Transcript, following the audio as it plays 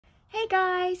Hey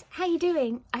guys, how you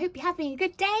doing? I hope you're having a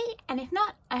good day, and if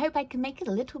not, I hope I can make it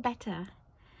a little better.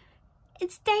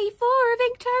 It's day 4 of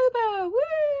Inktober,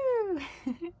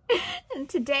 woo! And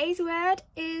today's word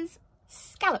is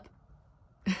scallop.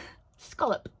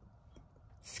 Scallop.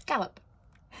 Scallop.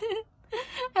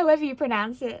 However you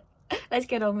pronounce it. Let's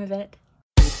get on with it.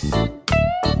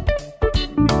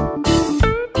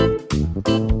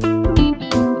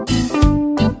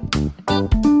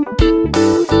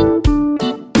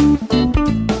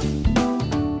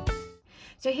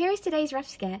 So here is today's rough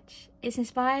sketch. It's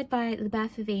inspired by the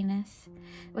birth of Venus,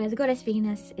 where the goddess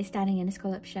Venus is standing in a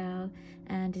scallop shell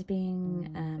and is being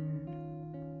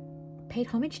paid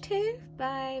homage to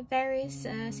by various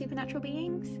supernatural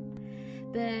beings.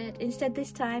 But instead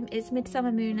this time it's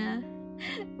Midsummer Mooner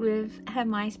with her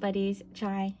mice buddies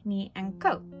Chai, Ni and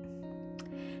Ko.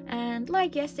 And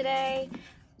like yesterday,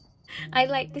 I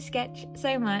liked the sketch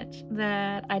so much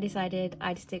that I decided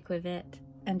I'd stick with it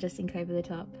and just ink over the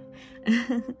top.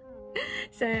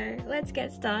 So let's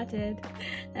get started,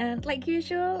 and like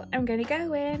usual I'm going to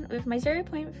go in with my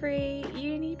 0.3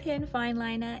 uni pin fine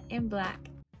liner in black.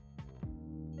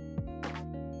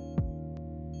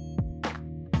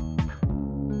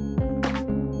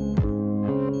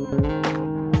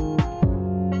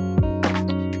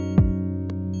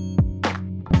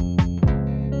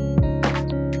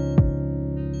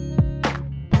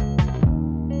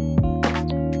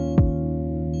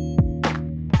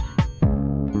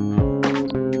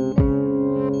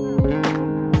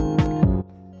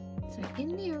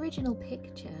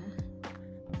 Picture,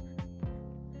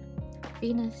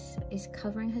 Venus is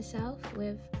covering herself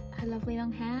with her lovely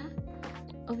long hair.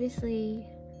 Obviously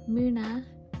Muna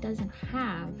doesn't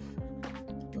have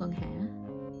long hair,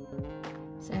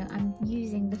 so I'm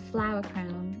using the flower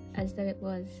crown as though it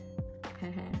was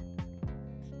her hair.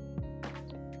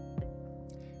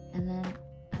 And then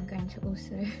I'm going to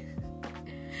also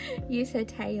use her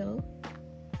tail.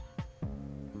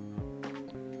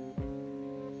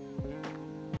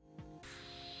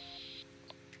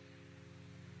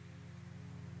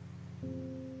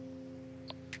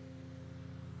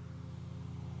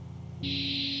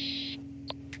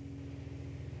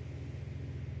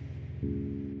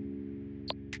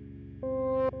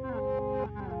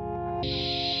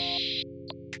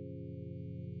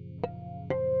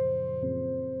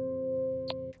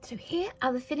 So here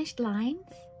are the finished lines.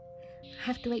 I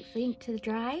have to wait for the ink to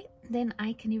dry, then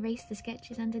I can erase the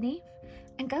sketches underneath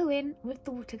and go in with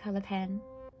the watercolour pen.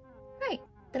 Right,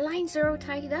 the lines are all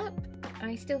tidied up.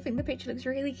 I still think the picture looks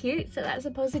really cute, so that's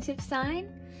a positive sign.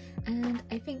 And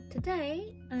I think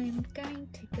today I'm going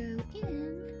to go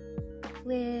in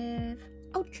with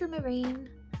Ultramarine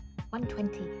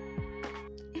 120.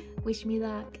 Wish me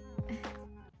luck.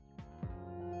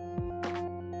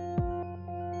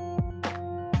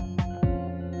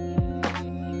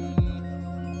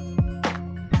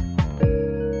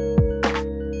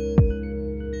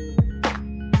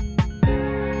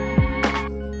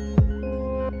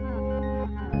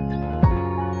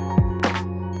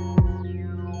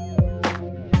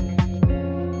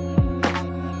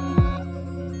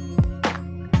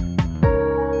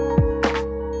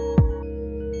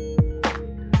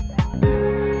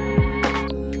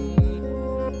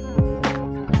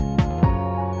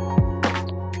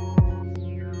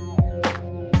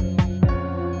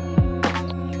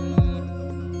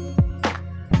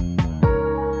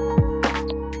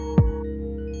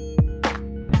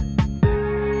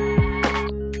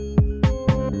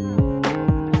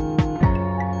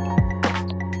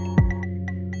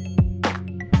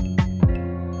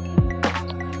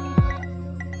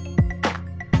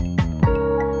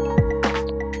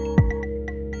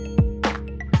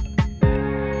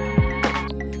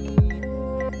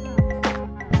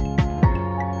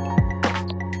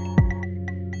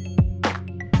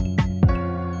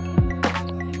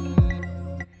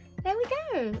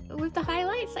 With the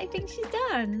highlights, I think she's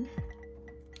done.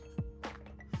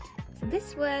 So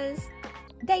this was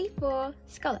day 4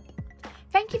 Scallop.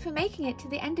 Thank you for making it to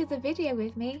the end of the video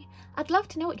with me. I'd love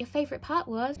to know what your favourite part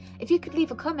was. If you could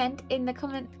leave a comment in the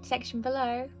comment section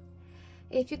below.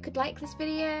 If you could like this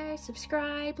video,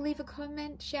 subscribe, leave a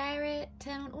comment, share it,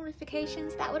 turn on all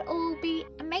notifications, that would all be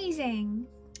amazing.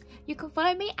 You can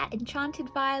follow me at Enchanted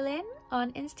Violin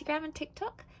on Instagram and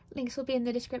TikTok. Links will be in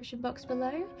the description box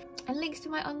below, and links to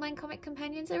my online comic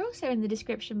companions are also in the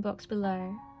description box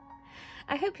below.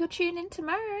 I hope you'll tune in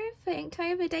tomorrow for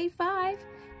Inktober day 5,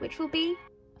 which will be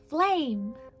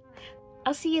Flame.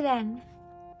 I'll see you then.